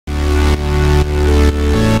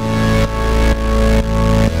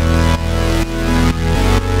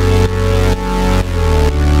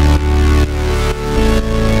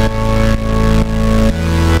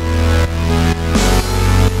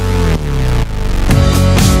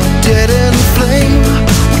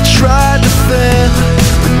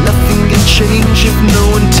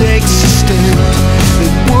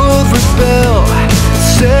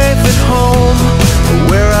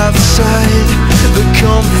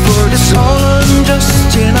world is all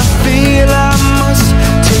unjust, and I feel I must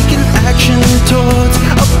take an action towards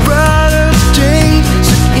a brighter day.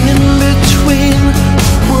 So in between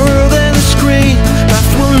the world and the screen,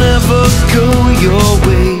 life will never go your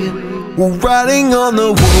way. We're writing on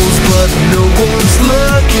the walls, but no one's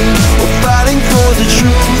looking. We're fighting for the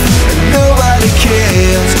truth, and nobody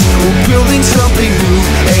cares. We're building something new,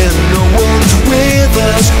 and no one's with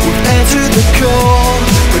us. We've answered the call,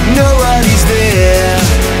 but nobody's there.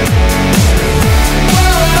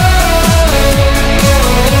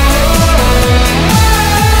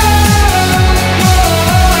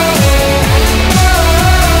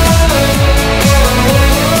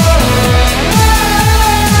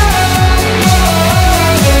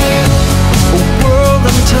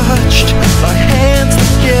 Touched by hands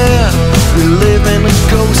that care. We live in a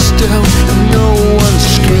ghost town and no one's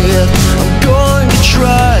scared. I'm going to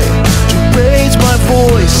try to raise my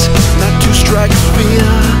voice, not to strike fear,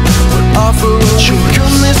 but offer a choice.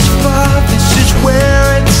 Come this far, this is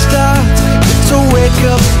where it starts. It's a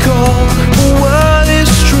wake-up call for what is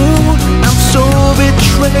true. I'm so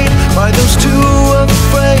betrayed by those too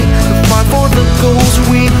afraid to fight for the goals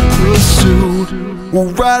we pursued. We're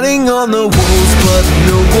writing on the walls, but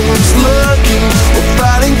no one's looking. We're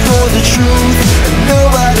fighting for the truth, and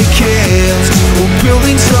nobody cares. We're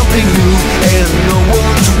building something new, and no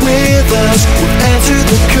one's with us. We've answered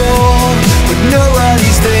the call, but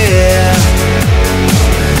nobody's there.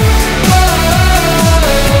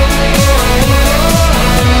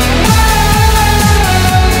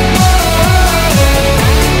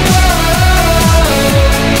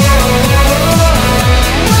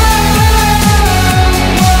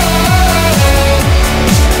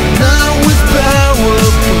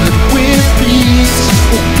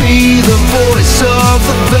 Of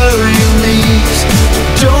the very least,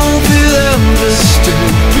 don't feel them just stay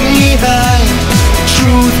behind.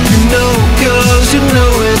 Truth you know, cause you know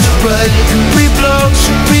it's right. And reblogs,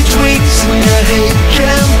 retweets, and your hate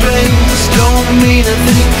campaigns don't mean a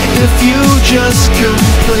thing if you just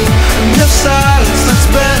complain. Enough silence, let's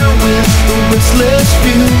battle with the restless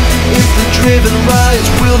view. If the driven rise,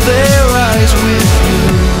 will they rise with you?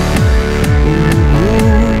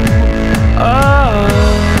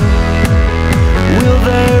 Will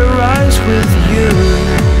they rise with you?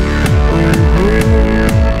 We're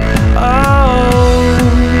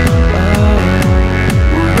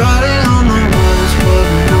riding on the walls, but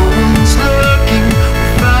no one's looking.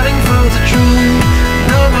 We're fighting for the truth,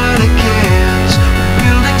 nobody cares. We're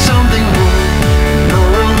building something new, no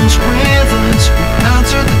one's with us. We've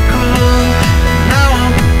answered the call, now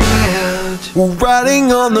I'm prepared. We're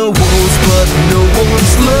riding on the walls, but no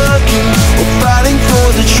one's looking. We're fighting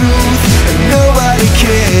for the truth, nobody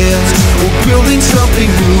cares. We're building something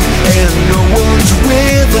new, and no one's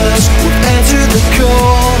with us. We've answered the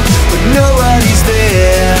call, but nobody's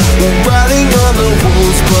there. We're riding on the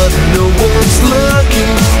walls, but no one's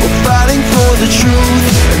looking. We're fighting for the truth,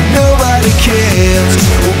 and nobody cares.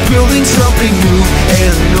 We're building something new,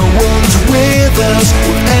 and no one's with us.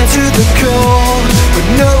 We've answered the call, but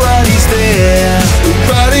nobody